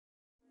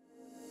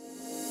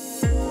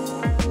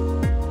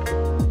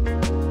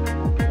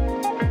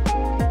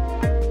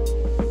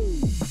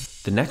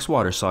The next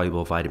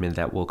water-soluble vitamin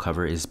that we'll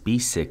cover is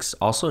B6,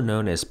 also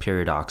known as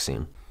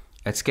pyridoxine.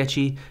 At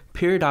Sketchy,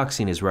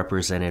 pyridoxine is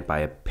represented by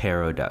a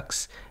pair of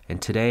ducks, and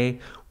today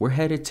we're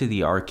headed to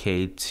the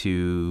arcade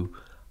to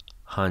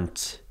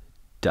hunt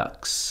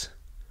ducks.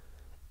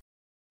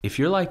 If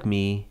you're like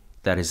me,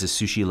 that is a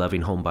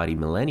sushi-loving homebody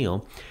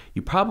millennial,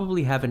 you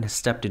probably haven't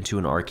stepped into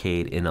an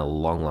arcade in a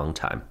long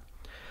time.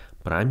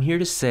 But I'm here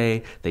to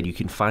say that you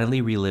can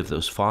finally relive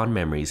those fond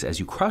memories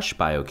as you crush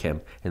biochem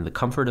in the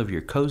comfort of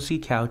your cozy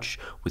couch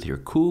with your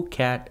cool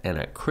cat and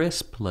a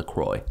crisp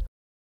LaCroix.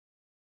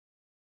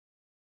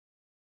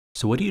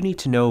 So what do you need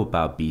to know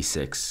about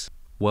B6?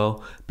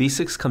 Well,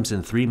 B6 comes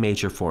in three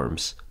major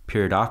forms: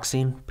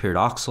 pyridoxine,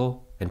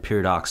 pyridoxal, and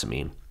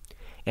pyridoxamine.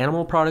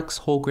 Animal products,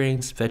 whole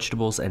grains,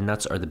 vegetables, and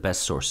nuts are the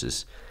best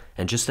sources.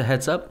 And just a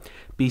heads up,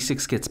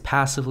 B6 gets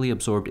passively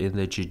absorbed in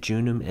the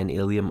jejunum and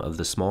ileum of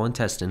the small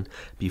intestine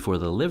before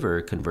the liver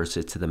converts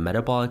it to the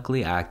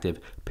metabolically active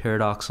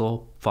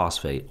pyridoxal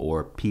phosphate,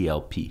 or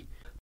PLP.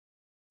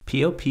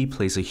 PLP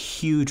plays a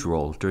huge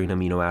role during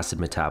amino acid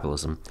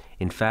metabolism.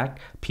 In fact,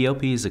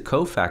 PLP is a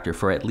cofactor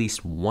for at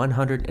least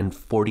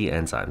 140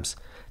 enzymes.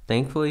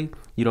 Thankfully,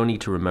 you don't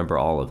need to remember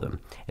all of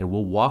them, and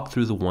we'll walk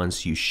through the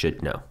ones you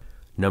should know.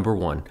 Number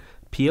 1.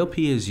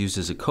 PLP is used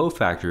as a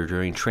cofactor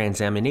during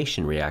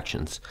transamination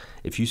reactions.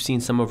 If you've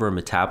seen some of our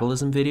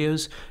metabolism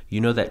videos,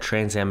 you know that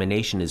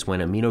transamination is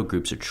when amino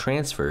groups are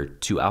transferred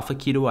to alpha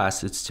keto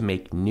acids to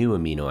make new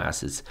amino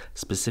acids,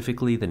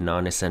 specifically the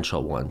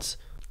non-essential ones.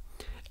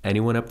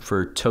 Anyone up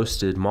for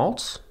toasted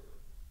malts?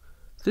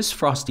 This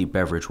frosty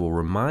beverage will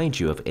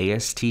remind you of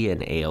AST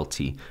and ALT,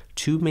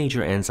 two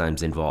major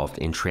enzymes involved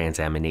in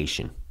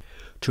transamination.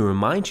 To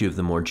remind you of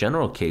the more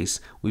general case,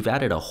 we've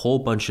added a whole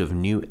bunch of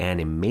new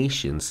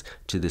animations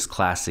to this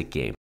classic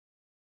game.